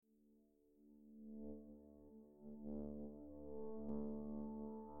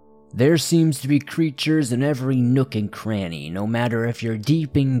There seems to be creatures in every nook and cranny. No matter if you're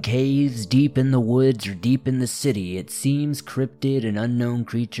deep in caves, deep in the woods, or deep in the city, it seems cryptid and unknown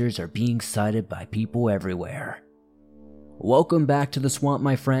creatures are being sighted by people everywhere. Welcome back to the swamp,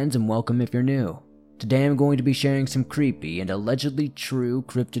 my friends, and welcome if you're new. Today I'm going to be sharing some creepy and allegedly true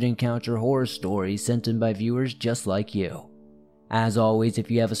cryptid encounter horror stories sent in by viewers just like you. As always,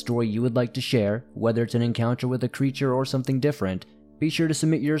 if you have a story you would like to share, whether it's an encounter with a creature or something different, be sure to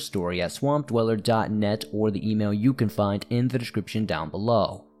submit your story at swampdweller.net or the email you can find in the description down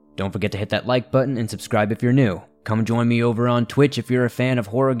below. Don't forget to hit that like button and subscribe if you're new. Come join me over on Twitch if you're a fan of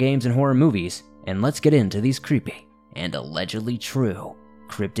horror games and horror movies, and let's get into these creepy and allegedly true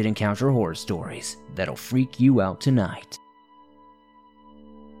cryptid encounter horror stories that'll freak you out tonight.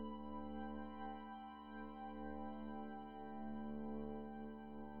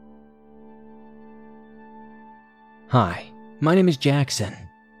 Hi. My name is Jackson.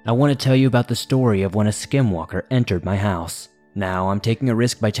 I want to tell you about the story of when a skinwalker entered my house. Now, I'm taking a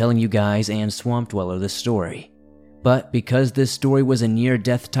risk by telling you guys and Swamp Dweller this story. But because this story was a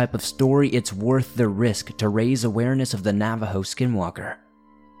near-death type of story, it's worth the risk to raise awareness of the Navajo skinwalker.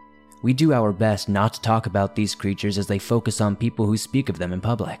 We do our best not to talk about these creatures as they focus on people who speak of them in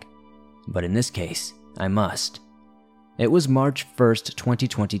public. But in this case, I must. It was March 1st,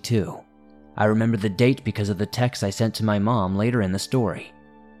 2022. I remember the date because of the text I sent to my mom later in the story.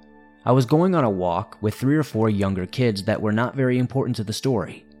 I was going on a walk with 3 or 4 younger kids that were not very important to the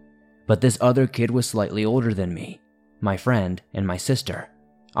story, but this other kid was slightly older than me, my friend, and my sister.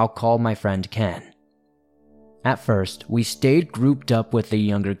 I'll call my friend Ken. At first, we stayed grouped up with the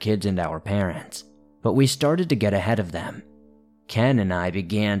younger kids and our parents, but we started to get ahead of them. Ken and I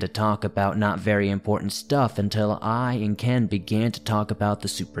began to talk about not very important stuff until I and Ken began to talk about the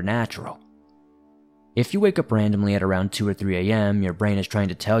supernatural. If you wake up randomly at around 2 or 3 a.m., your brain is trying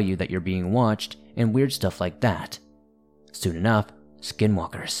to tell you that you're being watched and weird stuff like that. Soon enough,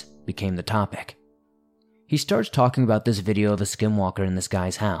 skinwalkers became the topic. He starts talking about this video of a skinwalker in this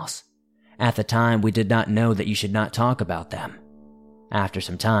guy's house. At the time, we did not know that you should not talk about them. After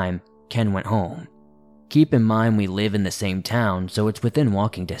some time, Ken went home. Keep in mind we live in the same town, so it's within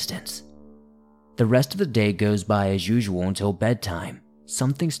walking distance. The rest of the day goes by as usual until bedtime.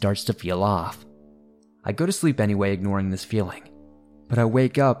 Something starts to feel off. I go to sleep anyway, ignoring this feeling. But I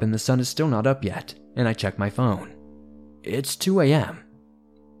wake up and the sun is still not up yet, and I check my phone. It's 2 a.m.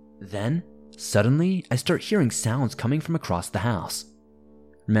 Then, suddenly, I start hearing sounds coming from across the house.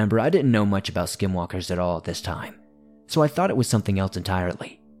 Remember, I didn't know much about skinwalkers at all at this time, so I thought it was something else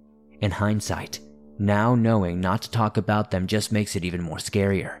entirely. In hindsight, now knowing not to talk about them just makes it even more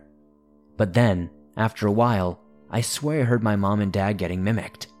scarier. But then, after a while, I swear I heard my mom and dad getting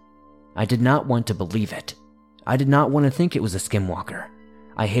mimicked. I did not want to believe it. I did not want to think it was a skinwalker.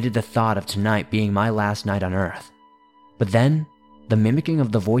 I hated the thought of tonight being my last night on Earth. But then, the mimicking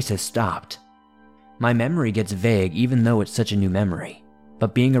of the voices stopped. My memory gets vague even though it's such a new memory.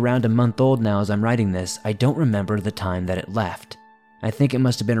 But being around a month old now as I'm writing this, I don't remember the time that it left. I think it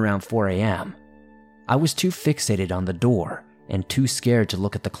must have been around 4 a.m. I was too fixated on the door and too scared to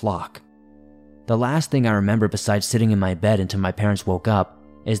look at the clock. The last thing I remember besides sitting in my bed until my parents woke up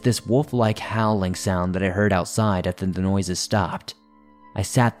is this wolf-like howling sound that I heard outside after the noises stopped. I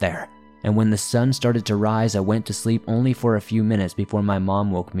sat there, and when the sun started to rise, I went to sleep only for a few minutes before my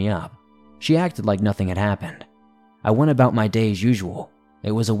mom woke me up. She acted like nothing had happened. I went about my day as usual.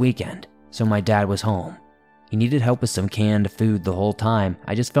 It was a weekend, so my dad was home. He needed help with some canned food the whole time.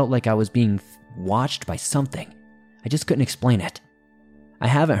 I just felt like I was being watched by something. I just couldn't explain it. I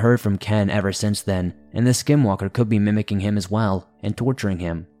haven't heard from Ken ever since then, and the skinwalker could be mimicking him as well and torturing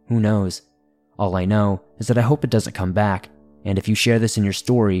him. Who knows? All I know is that I hope it doesn't come back, and if you share this in your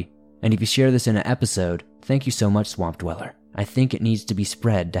story, and if you share this in an episode, thank you so much, Swamp Dweller. I think it needs to be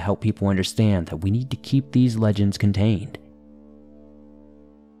spread to help people understand that we need to keep these legends contained.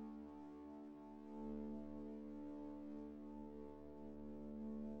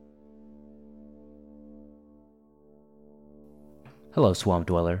 Hello, Swamp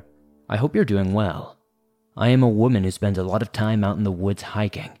Dweller. I hope you're doing well. I am a woman who spends a lot of time out in the woods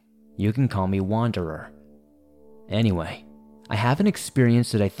hiking. You can call me Wanderer. Anyway, I have an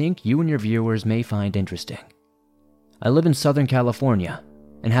experience that I think you and your viewers may find interesting. I live in Southern California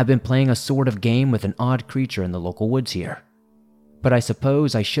and have been playing a sort of game with an odd creature in the local woods here. But I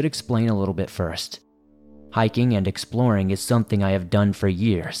suppose I should explain a little bit first. Hiking and exploring is something I have done for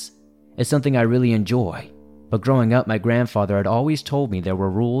years. It's something I really enjoy. But growing up, my grandfather had always told me there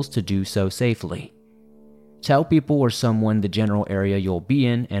were rules to do so safely. Tell people or someone the general area you'll be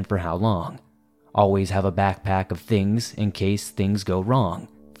in and for how long. Always have a backpack of things in case things go wrong.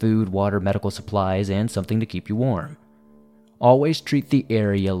 food, water, medical supplies, and something to keep you warm. Always treat the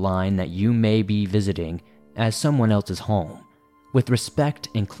area line that you may be visiting as someone else's home, with respect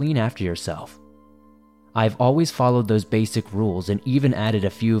and clean after yourself. I've always followed those basic rules and even added a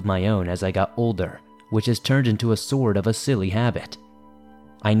few of my own as I got older, which has turned into a sort of a silly habit.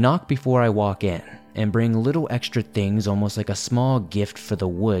 I knock before I walk in and bring little extra things, almost like a small gift for the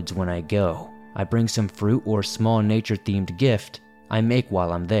woods when I go. I bring some fruit or small nature-themed gift I make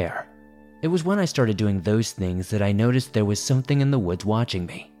while I'm there. It was when I started doing those things that I noticed there was something in the woods watching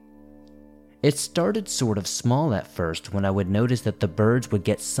me. It started sort of small at first, when I would notice that the birds would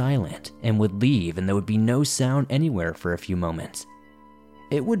get silent and would leave and there would be no sound anywhere for a few moments.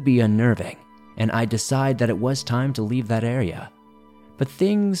 It would be unnerving, and I'd decide that it was time to leave that area. But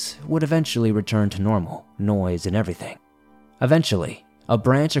things would eventually return to normal, noise and everything. Eventually, a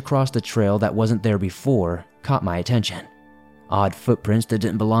branch across the trail that wasn't there before caught my attention. Odd footprints that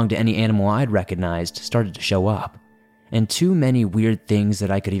didn't belong to any animal I'd recognized started to show up, and too many weird things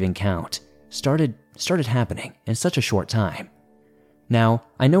that I could even count started happening in such a short time. Now,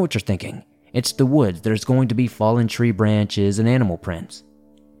 I know what you're thinking. It's the woods. There's going to be fallen tree branches and animal prints.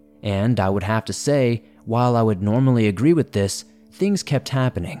 And I would have to say, while I would normally agree with this, things kept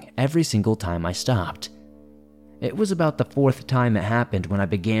happening every single time I stopped. It was about the fourth time it happened when I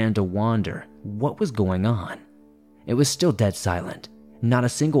began to wonder what was going on. It was still dead silent. Not a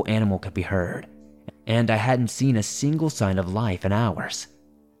single animal could be heard, and I hadn't seen a single sign of life in hours.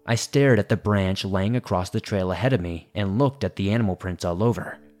 I stared at the branch laying across the trail ahead of me and looked at the animal prints all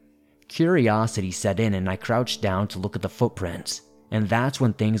over. Curiosity set in and I crouched down to look at the footprints, and that's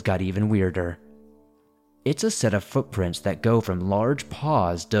when things got even weirder. It's a set of footprints that go from large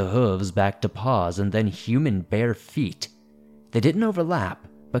paws to hooves back to paws and then human bare feet. They didn't overlap,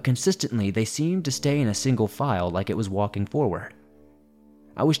 but consistently they seemed to stay in a single file like it was walking forward.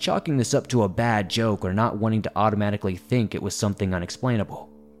 I was chalking this up to a bad joke or not wanting to automatically think it was something unexplainable.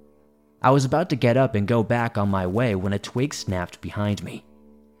 I was about to get up and go back on my way when a twig snapped behind me.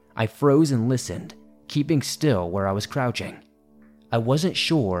 I froze and listened, keeping still where I was crouching. I wasn't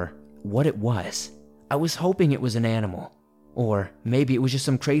sure what it was. I was hoping it was an animal, or maybe it was just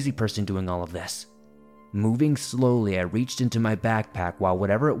some crazy person doing all of this. Moving slowly, I reached into my backpack while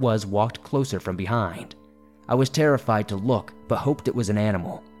whatever it was walked closer from behind. I was terrified to look, but hoped it was an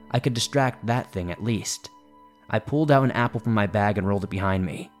animal. I could distract that thing at least. I pulled out an apple from my bag and rolled it behind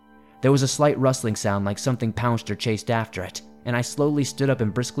me. There was a slight rustling sound like something pounced or chased after it, and I slowly stood up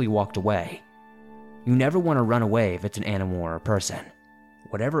and briskly walked away. You never want to run away if it's an animal or a person.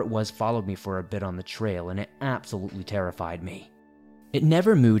 Whatever it was followed me for a bit on the trail, and it absolutely terrified me. It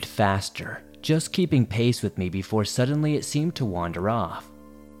never moved faster, just keeping pace with me before suddenly it seemed to wander off.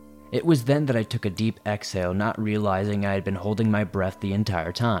 It was then that I took a deep exhale, not realizing I had been holding my breath the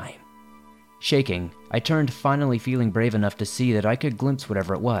entire time. Shaking, I turned, finally feeling brave enough to see that I could glimpse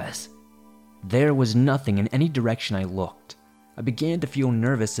whatever it was. There was nothing in any direction I looked. I began to feel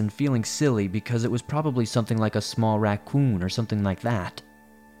nervous and feeling silly because it was probably something like a small raccoon or something like that.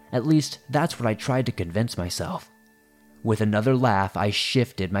 At least, that's what I tried to convince myself. With another laugh, I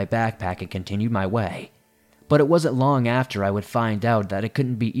shifted my backpack and continued my way. But it wasn't long after I would find out that it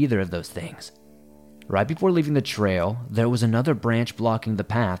couldn't be either of those things. Right before leaving the trail, there was another branch blocking the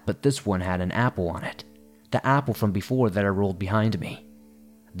path, but this one had an apple on it. The apple from before that I rolled behind me.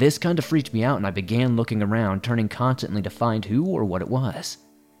 This kind of freaked me out, and I began looking around, turning constantly to find who or what it was.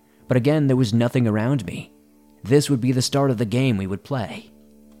 But again, there was nothing around me. This would be the start of the game we would play.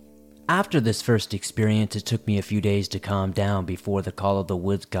 After this first experience, it took me a few days to calm down before the call of the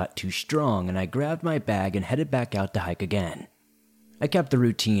woods got too strong, and I grabbed my bag and headed back out to hike again. I kept the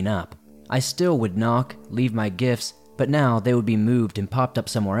routine up. I still would knock, leave my gifts, but now they would be moved and popped up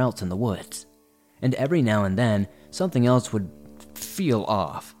somewhere else in the woods. And every now and then, something else would feel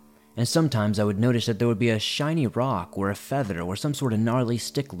off, and sometimes I would notice that there would be a shiny rock or a feather or some sort of gnarly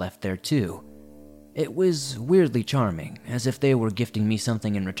stick left there too. It was weirdly charming, as if they were gifting me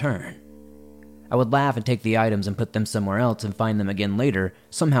something in return. I would laugh and take the items and put them somewhere else and find them again later,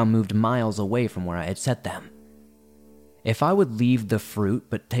 somehow moved miles away from where I had set them. If I would leave the fruit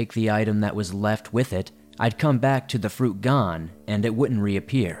but take the item that was left with it, I'd come back to the fruit gone and it wouldn't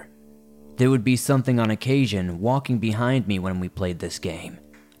reappear. There would be something on occasion walking behind me when we played this game.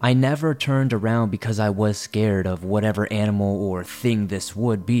 I never turned around because I was scared of whatever animal or thing this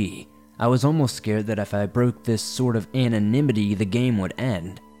would be. I was almost scared that if I broke this sort of anonymity, the game would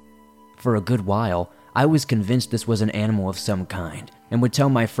end. For a good while, I was convinced this was an animal of some kind and would tell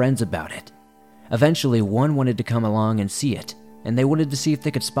my friends about it. Eventually, one wanted to come along and see it, and they wanted to see if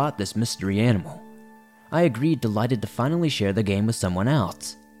they could spot this mystery animal. I agreed, delighted to finally share the game with someone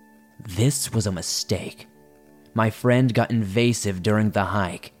else. This was a mistake. My friend got invasive during the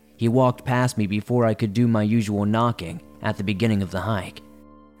hike. He walked past me before I could do my usual knocking at the beginning of the hike.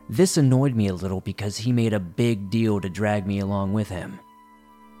 This annoyed me a little because he made a big deal to drag me along with him.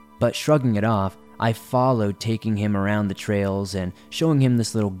 But shrugging it off, I followed, taking him around the trails and showing him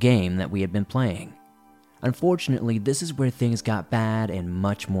this little game that we had been playing. Unfortunately, this is where things got bad and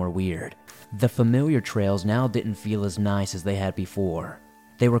much more weird. The familiar trails now didn't feel as nice as they had before.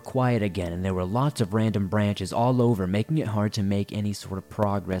 They were quiet again, and there were lots of random branches all over, making it hard to make any sort of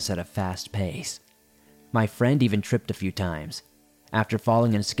progress at a fast pace. My friend even tripped a few times. After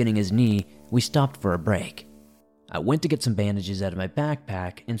falling and skinning his knee, we stopped for a break. I went to get some bandages out of my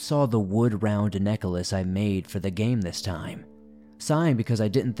backpack and saw the wood round necklace I made for the game this time. Sighing because I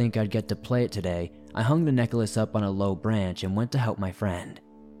didn't think I'd get to play it today, I hung the necklace up on a low branch and went to help my friend.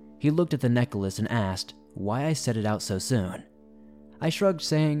 He looked at the necklace and asked why I set it out so soon. I shrugged,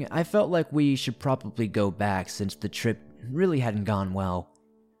 saying I felt like we should probably go back since the trip really hadn't gone well.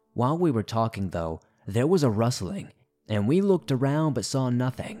 While we were talking though, there was a rustling, and we looked around but saw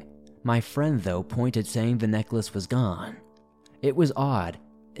nothing. My friend though pointed, saying the necklace was gone. It was odd.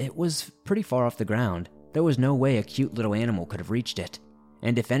 It was pretty far off the ground. There was no way a cute little animal could have reached it,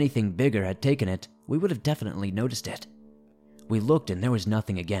 and if anything bigger had taken it, we would have definitely noticed it. We looked and there was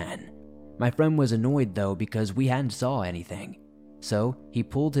nothing again. My friend was annoyed though because we hadn't saw anything. So he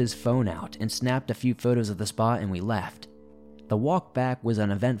pulled his phone out and snapped a few photos of the spot and we left. The walk back was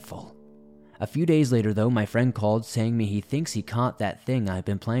uneventful. A few days later though, my friend called saying me he thinks he caught that thing I've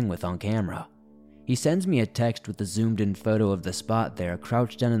been playing with on camera. He sends me a text with a zoomed in photo of the spot there.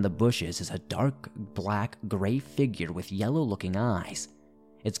 Crouched down in the bushes is a dark black gray figure with yellow looking eyes.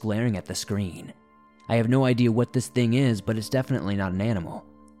 It's glaring at the screen. I have no idea what this thing is, but it's definitely not an animal.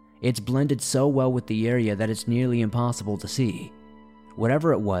 It's blended so well with the area that it's nearly impossible to see.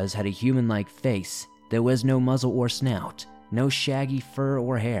 Whatever it was had a human-like face. There was no muzzle or snout, no shaggy fur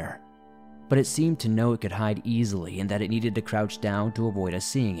or hair. But it seemed to know it could hide easily and that it needed to crouch down to avoid us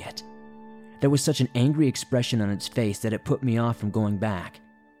seeing it. There was such an angry expression on its face that it put me off from going back.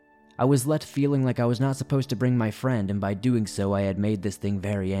 I was left feeling like I was not supposed to bring my friend, and by doing so I had made this thing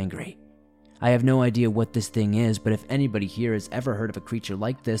very angry. I have no idea what this thing is, but if anybody here has ever heard of a creature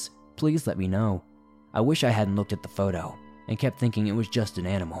like this, please let me know. I wish I hadn't looked at the photo and kept thinking it was just an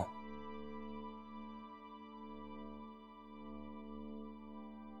animal.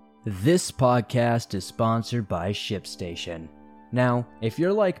 This podcast is sponsored by ShipStation. Now, if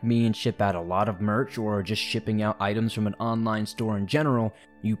you're like me and ship out a lot of merch or are just shipping out items from an online store in general,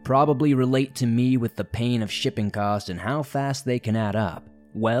 you probably relate to me with the pain of shipping costs and how fast they can add up.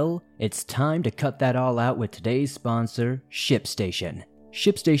 Well, it's time to cut that all out with today's sponsor, ShipStation.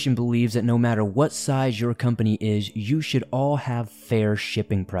 ShipStation believes that no matter what size your company is, you should all have fair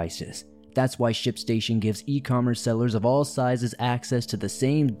shipping prices. That's why ShipStation gives e-commerce sellers of all sizes access to the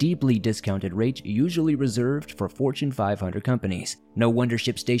same deeply discounted rates usually reserved for Fortune 500 companies. No wonder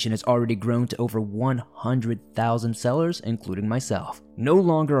ShipStation has already grown to over 100,000 sellers, including myself. No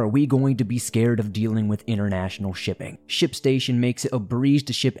longer are we going to be scared of dealing with international shipping. ShipStation makes it a breeze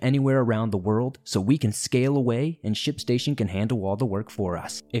to ship anywhere around the world, so we can scale away and ShipStation can handle all the work for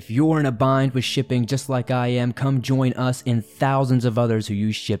us. If you're in a bind with shipping just like I am, come join us and thousands of others who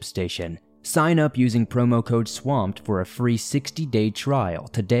use ShipStation. Sign up using promo code SWAMPED for a free 60-day trial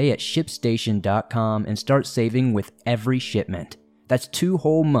today at ShipStation.com and start saving with every shipment. That's 2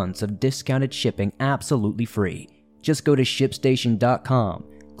 whole months of discounted shipping absolutely free. Just go to ShipStation.com,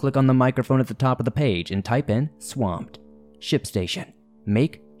 click on the microphone at the top of the page and type in SWAMPED. ShipStation.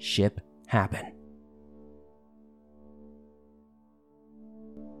 Make ship happen.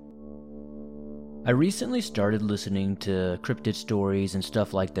 I recently started listening to cryptid stories and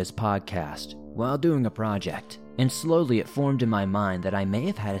stuff like this podcast while doing a project, and slowly it formed in my mind that I may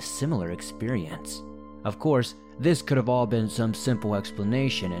have had a similar experience. Of course, this could have all been some simple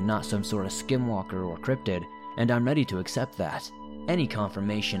explanation and not some sort of skinwalker or cryptid, and I'm ready to accept that. Any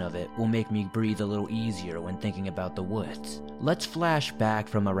confirmation of it will make me breathe a little easier when thinking about the woods. Let's flash back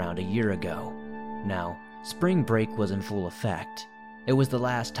from around a year ago. Now, spring break was in full effect. It was the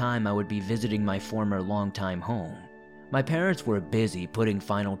last time I would be visiting my former longtime home. My parents were busy putting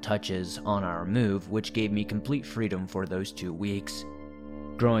final touches on our move, which gave me complete freedom for those 2 weeks.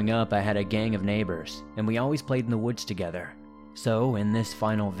 Growing up, I had a gang of neighbors, and we always played in the woods together. So, in this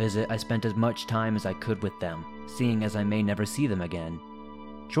final visit, I spent as much time as I could with them, seeing as I may never see them again.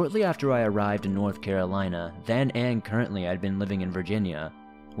 Shortly after I arrived in North Carolina, then and currently I'd been living in Virginia,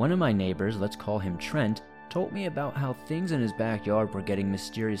 one of my neighbors, let's call him Trent, told me about how things in his backyard were getting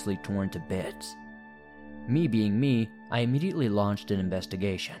mysteriously torn to bits. Me being me, I immediately launched an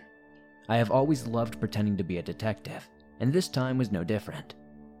investigation. I have always loved pretending to be a detective, and this time was no different.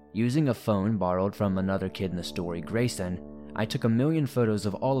 Using a phone borrowed from another kid in the story, Grayson, I took a million photos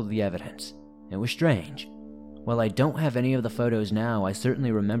of all of the evidence. It was strange. While I don't have any of the photos now, I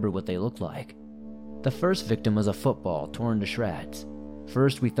certainly remember what they looked like. The first victim was a football torn to shreds.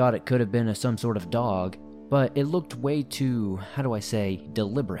 First, we thought it could have been some sort of dog, but it looked way too,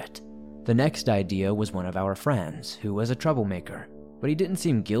 deliberate. The next idea was one of our friends, who was a troublemaker, but he didn't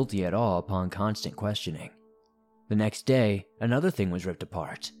seem guilty at all upon constant questioning. The next day, another thing was ripped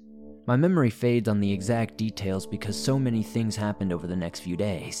apart. My memory fades on the exact details because so many things happened over the next few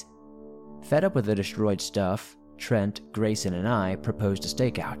days. Fed up with the destroyed stuff, Trent, Grayson, and I proposed a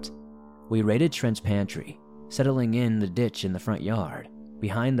stakeout. We raided Trent's pantry, settling in the ditch in the front yard,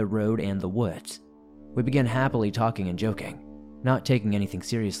 behind the road and the woods. We began happily talking and joking, not taking anything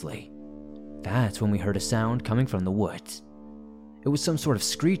seriously. That's when we heard a sound coming from the woods. It was some sort of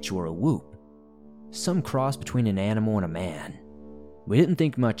screech or a whoop. Some cross between an animal and a man. We didn't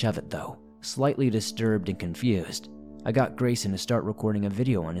think much of it though. Slightly disturbed and confused, I got Grayson to start recording a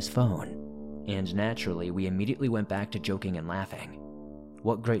video on his phone. And naturally, we immediately went back to joking and laughing.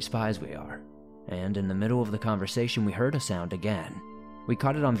 What great spies we are. And in the middle of the conversation, we heard a sound again. We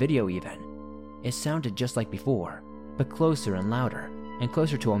caught it on video even. It sounded just like before, but closer and louder, and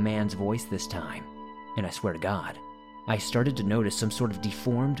closer to a man's voice this time. And I swear to God, I started to notice some sort of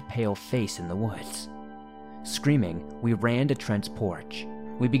deformed, pale face in the woods. Screaming, we ran to Trent's porch.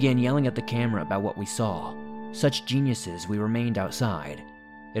 We began yelling at the camera about what we saw. Such geniuses, we remained outside.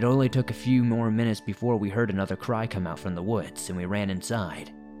 It only took a few more minutes before we heard another cry come out from the woods, and we ran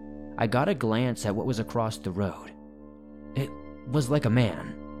inside. I got a glance at what was across the road. It was like a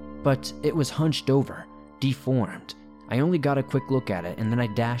man, but it was hunched over, deformed. I only got a quick look at it, and then I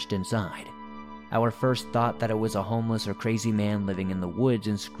dashed inside. Our first thought that it was a homeless or crazy man living in the woods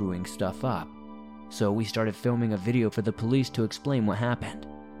and screwing stuff up. So we started filming a video for the police to explain what happened.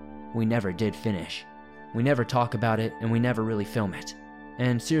 We never did finish. We never talk about it, and we never really film it.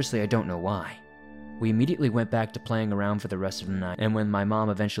 And seriously, I don't know why. We immediately went back to playing around for the rest of the night, and when my mom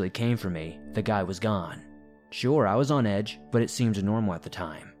eventually came for me, the guy was gone. Sure, I was on edge, but it seemed normal at the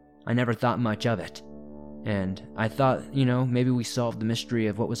time. I never thought much of it. And I thought, maybe we solved the mystery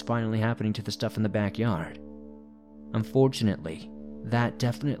of what was finally happening to the stuff in the backyard. Unfortunately, that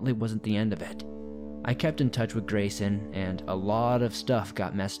definitely wasn't the end of it. I kept in touch with Grayson, and a lot of stuff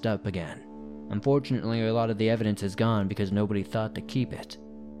got messed up again. Unfortunately, a lot of the evidence is gone because nobody thought to keep it.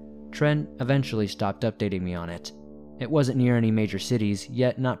 Trent eventually stopped updating me on it. It wasn't near any major cities,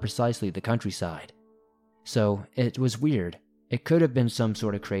 yet not precisely the countryside. So, it was weird. It could have been some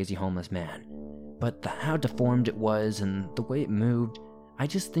sort of crazy homeless man. But how deformed it was and the way it moved, I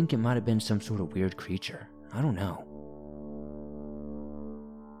just think it might have been some sort of weird creature. I don't know.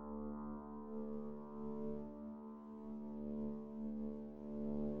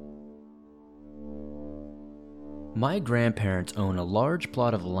 My grandparents own a large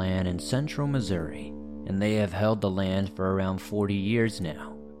plot of land in central Missouri, and they have held the land for around 40 years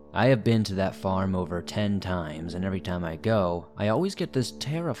now. I have been to that farm over 10 times, and every time I go, I always get this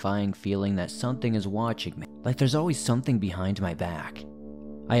terrifying feeling that something is watching me, like there's always something behind my back.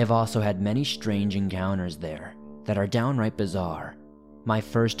 I have also had many strange encounters there that are downright bizarre. My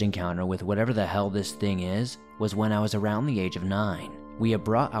first encounter with whatever the hell this thing is was when I was around the age of 9. We had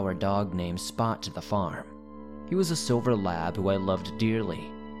brought our dog named Spot to the farm. He was a silver lab who I loved dearly.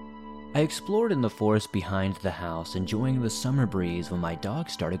 I explored in the forest behind the house, enjoying the summer breeze when my dog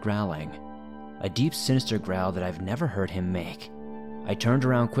started growling. A deep, sinister growl that I've never heard him make. I turned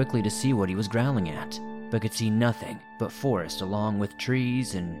around quickly to see what he was growling at, but could see nothing but forest along with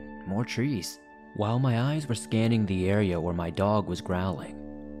trees and more trees. While my eyes were scanning the area where my dog was growling,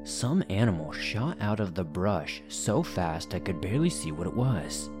 some animal shot out of the brush so fast I could barely see what it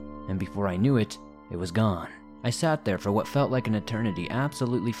was, and before I knew it, it was gone. I sat there for what felt like an eternity,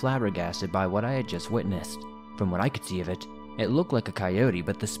 absolutely flabbergasted by what I had just witnessed. From what I could see of it, it looked like a coyote,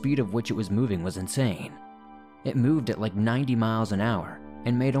 but the speed of which it was moving was insane. It moved at like 90 miles an hour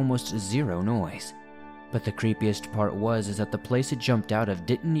and made almost zero noise. But the creepiest part is that the place it jumped out of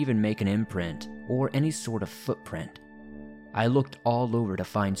didn't even make an imprint or any sort of footprint. I looked all over to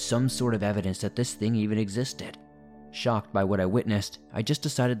find some sort of evidence that this thing even existed. Shocked by what I witnessed, I just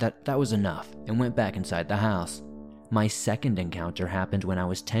decided that was enough and went back inside the house. My second encounter happened when I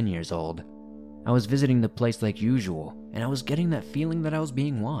was 10 years old. I was visiting the place like usual, and I was getting that feeling that I was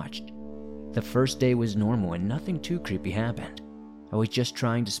being watched. The first day was normal and nothing too creepy happened. I was just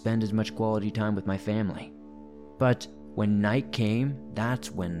trying to spend as much quality time with my family. But when night came, that's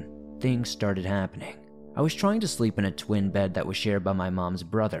when things started happening. I was trying to sleep in a twin bed that was shared by my mom's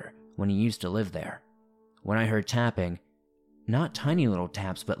brother, when he used to live there. When I heard tapping, not tiny little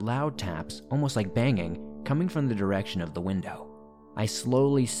taps but loud taps, almost like banging, coming from the direction of the window. I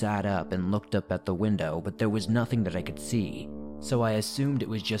slowly sat up and looked up at the window, but there was nothing that I could see, so I assumed it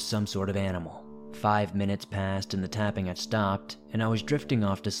was just some sort of animal. 5 minutes passed and the tapping had stopped, and I was drifting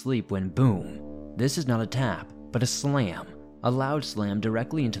off to sleep when boom! This is not a tap, but a slam. A loud slam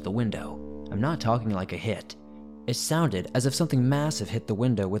directly into the window. I'm not talking like a hit. It sounded as if something massive hit the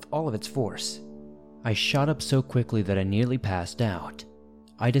window with all of its force. I shot up so quickly that I nearly passed out.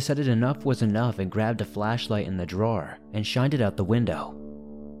 I decided enough was enough and grabbed a flashlight in the drawer and shined it out the window.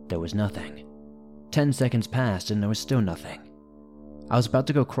 There was nothing. 10 seconds passed and there was still nothing. I was about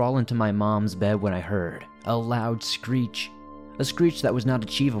to go crawl into my mom's bed when I heard a loud screech. A screech that was not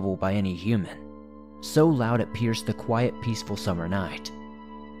achievable by any human. So loud it pierced the quiet, peaceful summer night.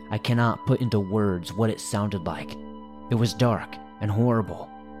 I cannot put into words what it sounded like. It was dark and horrible,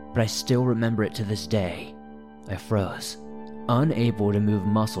 but I still remember it to this day. I froze. Unable to move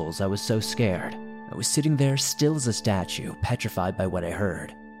muscles, I was so scared. I was sitting there still as a statue, petrified by what I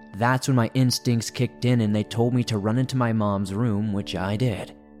heard. That's when my instincts kicked in and they told me to run into my mom's room, which I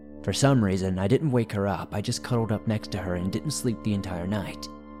did. For some reason, I didn't wake her up, I just cuddled up next to her and didn't sleep the entire night.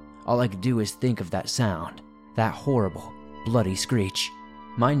 All I could do is think of that sound, that horrible, bloody screech.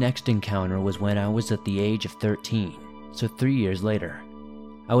 My next encounter was when I was at the age of 13, so 3 years later.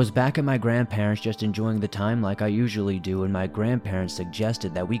 I was back at my grandparents' just enjoying the time like I usually do, and my grandparents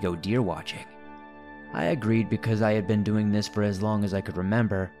suggested that we go deer watching. I agreed because I had been doing this for as long as I could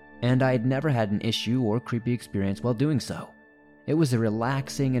remember, and I had never had an issue or creepy experience while doing so. It was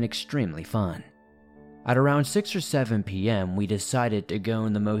relaxing and extremely fun. At around 6 or 7 p.m., we decided to go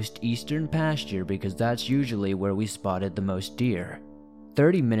in the most eastern pasture because that's usually where we spotted the most deer.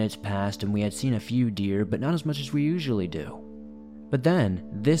 30 minutes passed and we had seen a few deer, but not as much as we usually do. But then,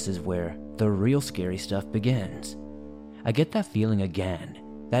 this is where the real scary stuff begins. I get that feeling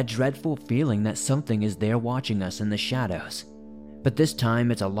again, that dreadful feeling that something is there watching us in the shadows. But this time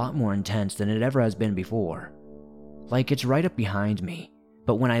it's a lot more intense than it ever has been before. Like it's right up behind me,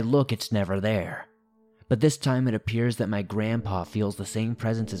 but when I look it's never there. But this time it appears that my grandpa feels the same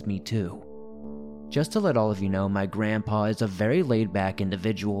presence as me too. Just to let all of you know, my grandpa is a very laid-back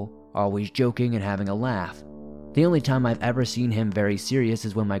individual, always joking and having a laugh. The only time I've ever seen him very serious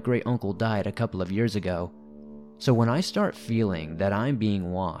is when my great-uncle died a couple of years ago. So when I start feeling that I'm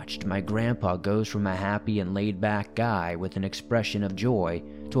being watched, my grandpa goes from a happy and laid-back guy with an expression of joy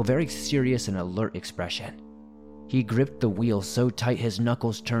to a very serious and alert expression. He gripped the wheel so tight his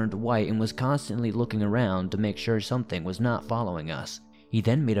knuckles turned white and was constantly looking around to make sure something was not following us. He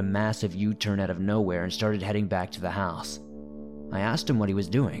then made a massive U-turn out of nowhere and started heading back to the house. I asked him what he was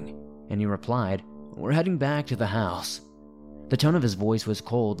doing, and he replied, "We're heading back to the house." The tone of his voice was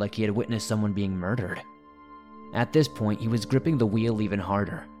cold, like he had witnessed someone being murdered. At this point, he was gripping the wheel even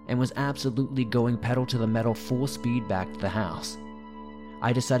harder and was absolutely going pedal to the metal full speed back to the house.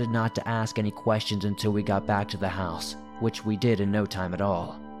 I decided not to ask any questions until we got back to the house, which we did in no time at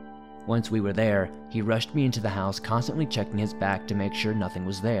all. Once we were there, he rushed me into the house, constantly checking his back to make sure nothing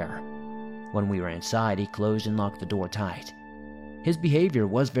was there. When we were inside, he closed and locked the door tight. His behavior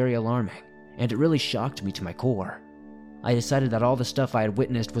was very alarming, and it really shocked me to my core. I decided that all the stuff I had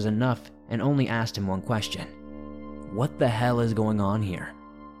witnessed was enough and only asked him one question. What the hell is going on here?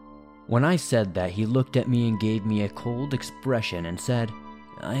 When I said that, he looked at me and gave me a cold expression and said,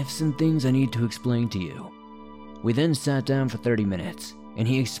 "I have some things I need to explain to you." We then sat down for 30 minutes, and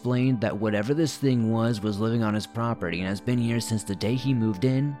he explained that whatever this thing was living on his property and has been here since the day he moved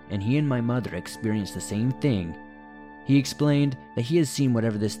in, and he and my mother experienced the same thing. He explained that he has seen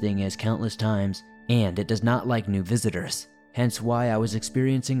whatever this thing is countless times, and it does not like new visitors, hence why I was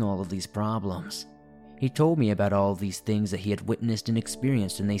experiencing all of these problems. He told me about all of these things that he had witnessed and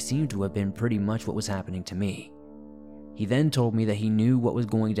experienced, and they seemed to have been pretty much what was happening to me. He then told me that he knew what was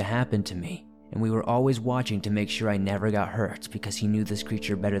going to happen to me, and we were always watching to make sure I never got hurt because he knew this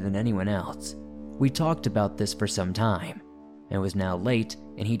creature better than anyone else. We talked about this for some time. It was now late,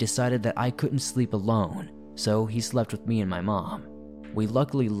 and he decided that I couldn't sleep alone, so he slept with me and my mom. We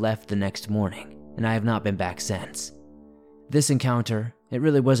luckily left the next morning, and I have not been back since. This encounter, it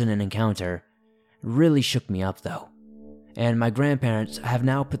really wasn't an encounter, really shook me up though. And my grandparents have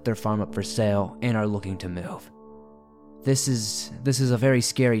now put their farm up for sale and are looking to move. This is a very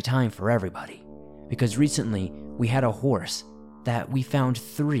scary time for everybody, because recently we had a horse that we found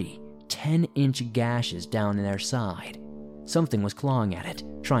 3 10-inch gashes down in their side. Something was clawing at it,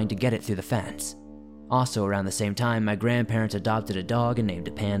 trying to get it through the fence. Also around the same time, my grandparents adopted a dog and named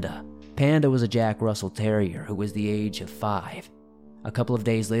it Panda. Panda was a Jack Russell Terrier who was the age of 5. A couple of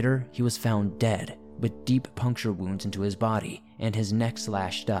days later, he was found dead, with deep puncture wounds into his body and his neck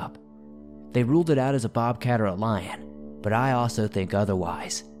slashed up. They ruled it out as a bobcat or a lion, but I also think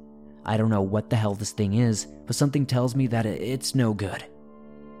otherwise. I don't know what the hell this thing is, but something tells me that it's no good.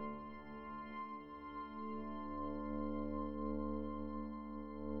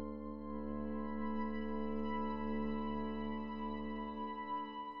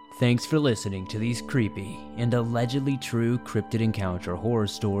 Thanks for listening to these creepy and allegedly true cryptid encounter horror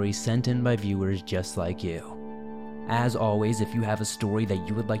stories sent in by viewers just like you. As always, if you have a story that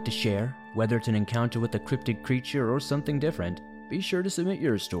you would like to share, whether it's an encounter with a cryptid creature or something different, be sure to submit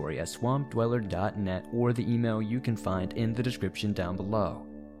your story at swampdweller.net or the email you can find in the description down below.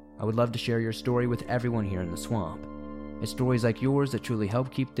 I would love to share your story with everyone here in the swamp. It's stories like yours that truly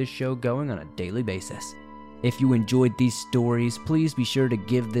help keep this show going on a daily basis. If you enjoyed these stories, please be sure to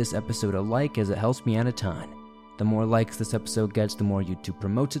give this episode a like as it helps me out a ton. The more likes this episode gets, the more YouTube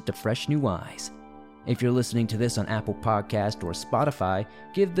promotes it to fresh new eyes. If you're listening to this on Apple Podcast or Spotify,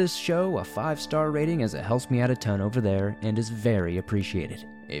 give this show a 5-star rating as it helps me out a ton over there and is very appreciated.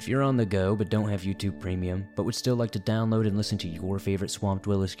 If you're on the go but don't have YouTube Premium, but would still like to download and listen to your favorite Swamp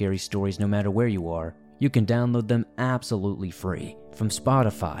Dweller scary stories no matter where you are, you can download them absolutely free from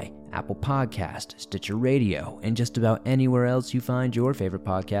Spotify, Apple Podcast, Stitcher Radio, and just about anywhere else you find your favorite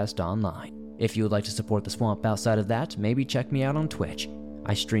podcast online. If you would like to support the Swamp outside of that, maybe check me out on Twitch.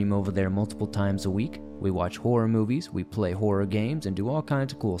 I stream over there multiple times a week. We watch horror movies, we play horror games, and do all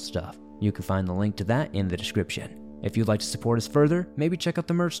kinds of cool stuff. You can find the link to that in the description. If you'd like to support us further, maybe check out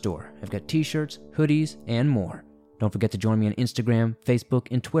the merch store. I've got t-shirts, hoodies, and more. Don't forget to join me on Instagram, Facebook,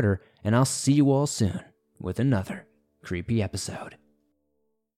 and Twitter, and I'll see you all soon with another creepy episode.